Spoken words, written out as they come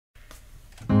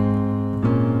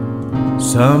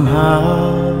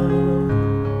Somehow,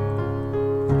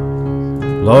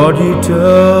 Lord, you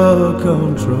took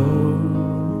control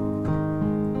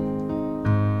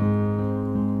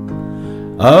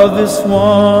of this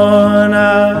one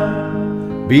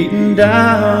I've beaten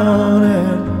down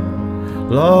and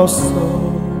lost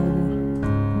soul.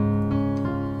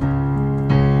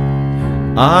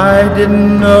 I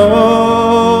didn't know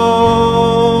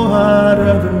I'd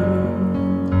ever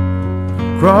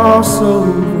cross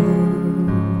over.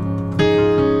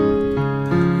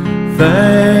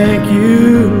 Thank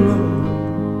you,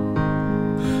 Lord,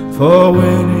 for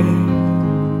winning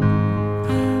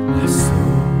my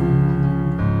soul.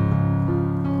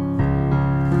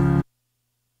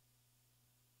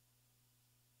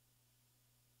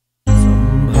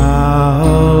 Somehow,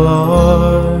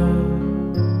 Lord,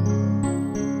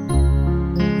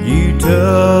 you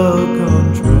took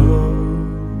control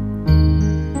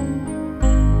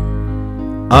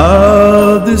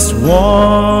of this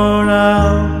worn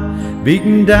out,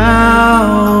 beaten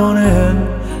down and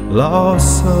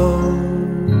lost soul.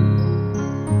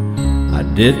 I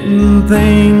didn't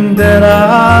think that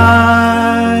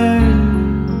I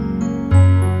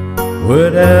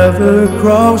would ever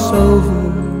cross over.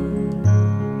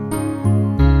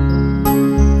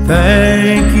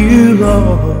 Thank you,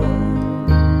 Lord,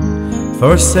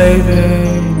 for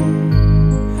saving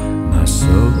my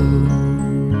soul.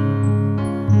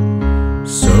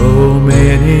 So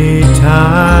many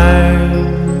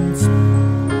times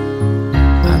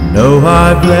I know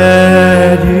I've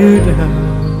let you down.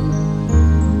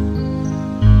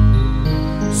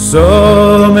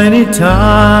 So many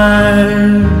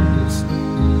times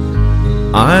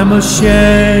I'm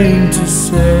ashamed to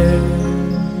say,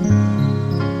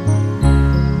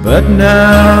 but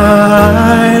now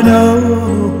I know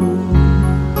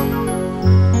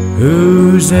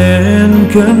who's in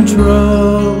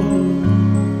control.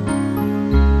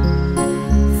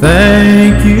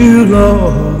 Thank you,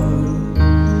 Lord,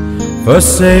 for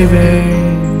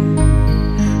saving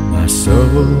my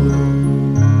soul.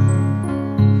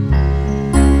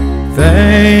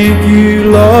 Thank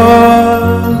you,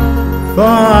 Lord, for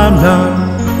I'm not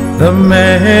the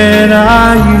man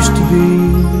I used to be.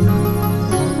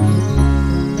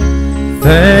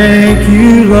 Thank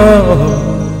you,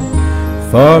 Lord,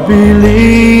 for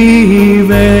believing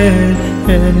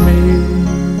in me.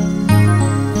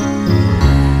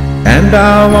 And I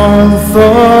won't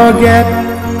forget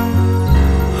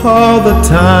all the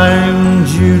times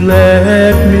you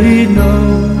let me know.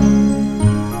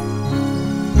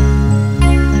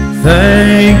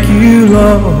 Thank you,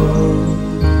 Lord,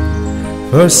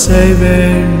 for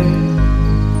saving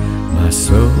my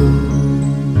soul.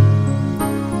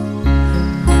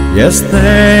 Yes,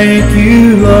 thank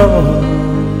you, Lord,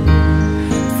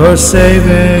 for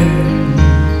saving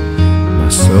my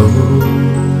soul.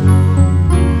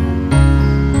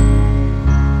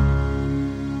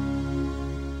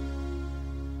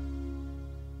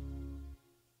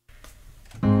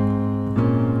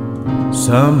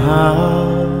 Somehow,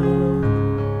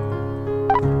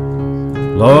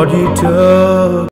 Lord, you took